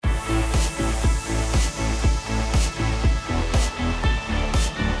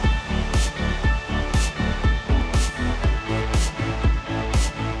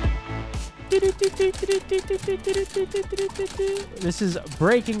This is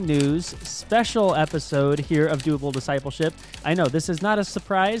breaking news, special episode here of Doable Discipleship. I know, this is not a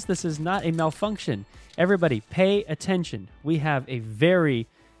surprise. This is not a malfunction. Everybody, pay attention. We have a very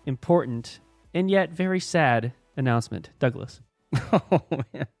important and yet very sad announcement. Douglas. Oh,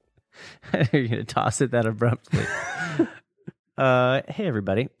 man. You're going to toss it that abruptly. Hey,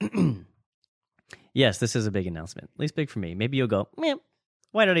 everybody. Yes, this is a big announcement. At least big for me. Maybe you'll go, man,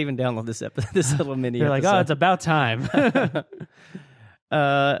 why did I even download this episode, this little mini You're episode? like, oh, it's about time.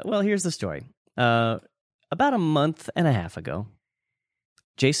 Well, here's the story. About a month and a half ago,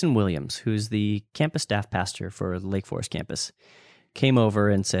 Jason Williams, who's the campus staff pastor for the Lake Forest campus, came over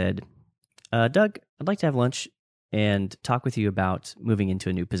and said, Doug, I'd like to have lunch and talk with you about moving into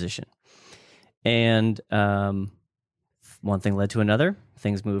a new position. And one thing led to another.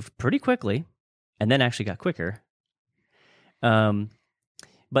 Things moved pretty quickly, and then actually got quicker.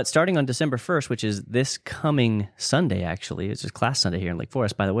 But starting on December 1st, which is this coming Sunday, actually, it's just class Sunday here in Lake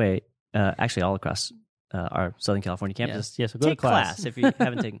Forest, by the way, actually all across our Southern California campus. Yes, we'll go Take to class. if you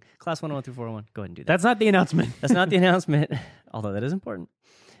haven't taken class 101 through 401. Go ahead and do that. That's not the announcement. That's not the announcement, although that is important.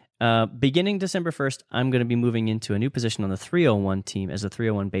 Beginning December 1st, I'm going to be moving into a new position on the 301 team as a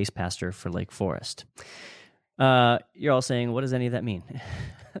 301 base pastor for Lake Forest. You're all saying, what does any of that mean?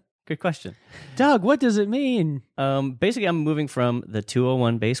 Good question. Doug, what does it mean? Basically, I'm moving from the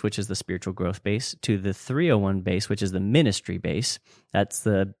 201 base, which is the spiritual growth base, to the 301 base, which is the ministry base. That's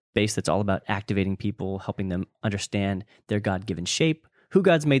the base that's all about activating people, helping them understand their God-given shape, who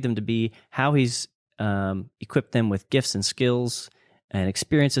God's made them to be, how He's equipped them with gifts and skills and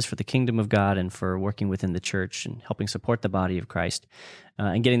experiences for the kingdom of God and for working within the church and helping support the body of Christ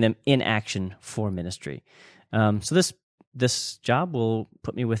and getting them in action for ministry. So this job will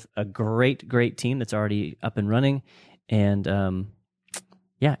put me with a great team that's already up and running. And in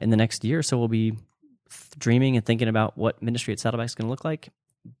the next year or so, we'll be dreaming and thinking about what ministry at Saddleback is going to look like.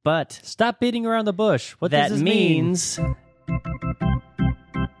 But Stop beating around the bush. What does that this mean? means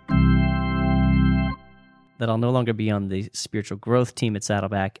that I'll no longer be on the spiritual growth team at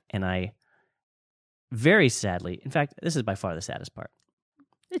Saddleback. And I, very sadly, in fact, this is by far the saddest part.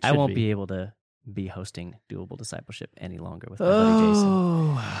 I won't be able to be hosting Doable Discipleship any longer with my buddy Jason.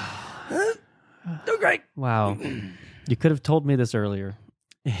 Oh, great! Wow, you could have told me this earlier.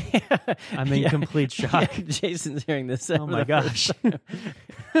 I'm in complete shock. Yeah, Jason's hearing this. Oh my gosh!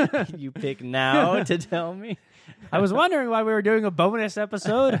 You pick now to tell me. I was wondering why we were doing a bonus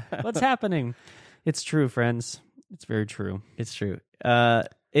episode. What's happening? It's true, friends. It's very true. It's true.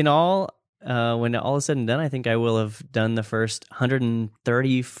 In all. When all is said and done, I think I will have done the first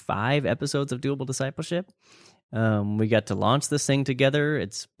 135 episodes of Doable Discipleship. We got to launch this thing together.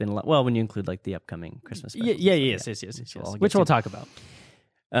 It's been a lot, well, when you include like the upcoming Christmas specials. Yes. Which we'll talk about.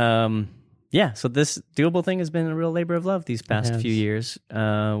 So this Doable thing has been a real labor of love these past few years.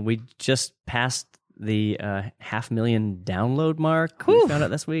 We just passed the 500,000 download mark. We found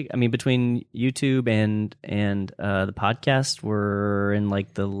out this week. I mean, between YouTube and the podcast, we're in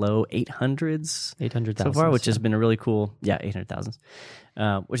like the low 800s, 800,000 so far, which has been a really cool. 800,000,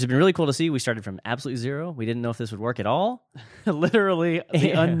 which has been really cool to see. We started from absolute zero. We didn't know if this would work at all. Literally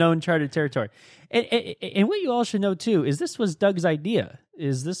the unknown charted territory. And what you all should know too is this was Doug's idea.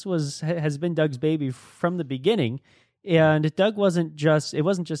 Has been Doug's baby from the beginning. And Doug it wasn't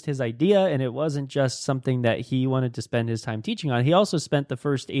just his idea, and it wasn't just something that he wanted to spend his time teaching on. He also spent the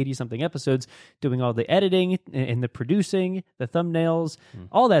first 80-something episodes doing all the editing and the producing, the thumbnails,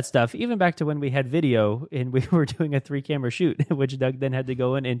 all that stuff, even back to when we had video and we were doing a 3-camera shoot, which Doug then had to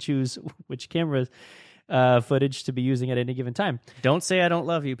go in and choose which camera footage to be using at any given time. Don't say I don't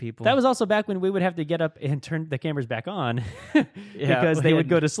love you, people. That was also back when we would have to get up and turn the cameras back on because they would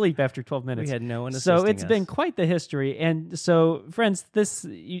go to sleep after 12 minutes. We had no one assisting So it's been quite the history. And so, friends, this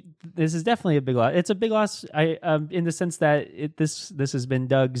is definitely a big loss. It's a big loss in the sense that this has been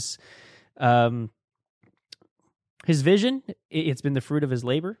Doug's his vision. It's been the fruit of his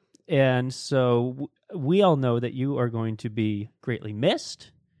labor. And so we all know that you are going to be greatly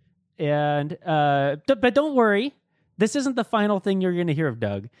missed. And but don't worry, this isn't the final thing you're going to hear of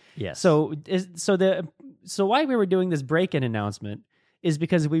Doug. Yes. So why we were doing this break-in announcement is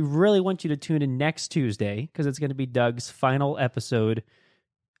because we really want you to tune in next Tuesday because it's going to be Doug's final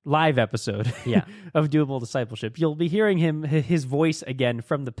live episode of Doable Discipleship. You'll be hearing his voice again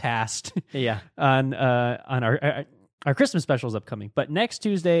from the past. On our Christmas specials upcoming. But next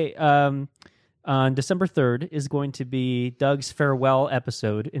Tuesday, on December 3rd, is going to be Doug's farewell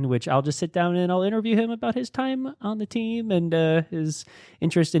episode, in which I'll just sit down and I'll interview him about his time on the team and his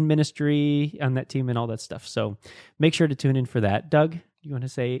interest in ministry on that team and all that stuff. So make sure to tune in for that. Doug, you want to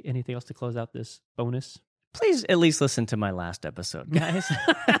say anything else to close out this bonus? Please at least listen to my last episode, guys.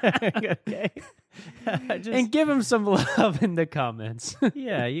 Okay. And give him some love in the comments.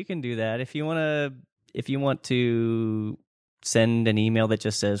 Yeah, you can do that. If you want to send an email that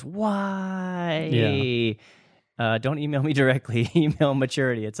just says, why? Don't email me directly. Email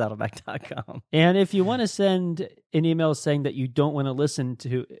maturity@saddleback.com. And if you want to send an email saying that you don't want to listen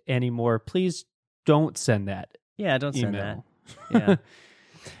to anymore, please don't send that. Yeah, don't send email. that.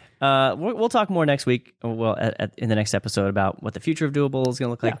 Yeah. We'll talk more next week. Well, in the next episode about what the future of Doable is going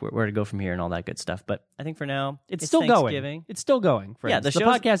to look like, where to go from here, and all that good stuff. But I think for now, it's still going. It's still going. Friends. Yeah, the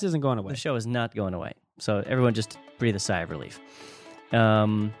podcast isn't going away. The show is not going away. So everyone just breathe a sigh of relief.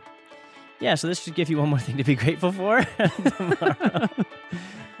 So this should give you one more thing to be grateful for tomorrow.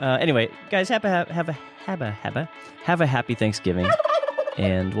 Anyway, guys, have a happy Thanksgiving,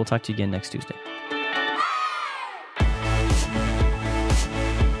 and we'll talk to you again next Tuesday.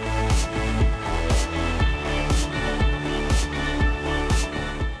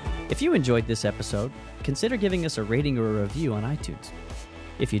 If you enjoyed this episode, consider giving us a rating or a review on iTunes.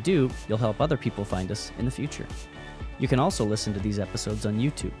 If you do, you'll help other people find us in the future. You can also listen to these episodes on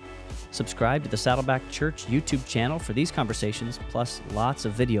YouTube. Subscribe to the Saddleback Church YouTube channel for these conversations, plus lots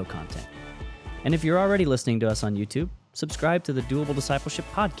of video content. And if you're already listening to us on YouTube, subscribe to the Doable Discipleship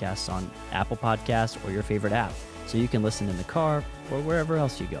podcasts on Apple Podcasts or your favorite app, so you can listen in the car or wherever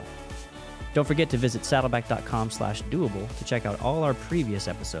else you go. Don't forget to visit saddleback.com/doable to check out all our previous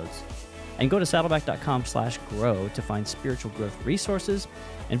episodes. And go to saddleback.com/grow to find spiritual growth resources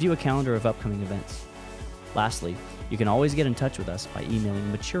and view a calendar of upcoming events. Lastly, you can always get in touch with us by emailing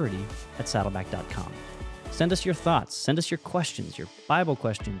maturity@saddleback.com. Send us your thoughts, send us your questions, your Bible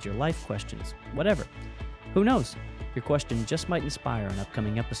questions, your life questions, whatever. Who knows? Your question just might inspire an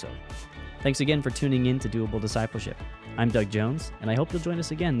upcoming episode. Thanks again for tuning in to Doable Discipleship. I'm Doug Jones, and I hope you'll join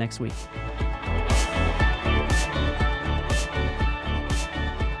us again next week.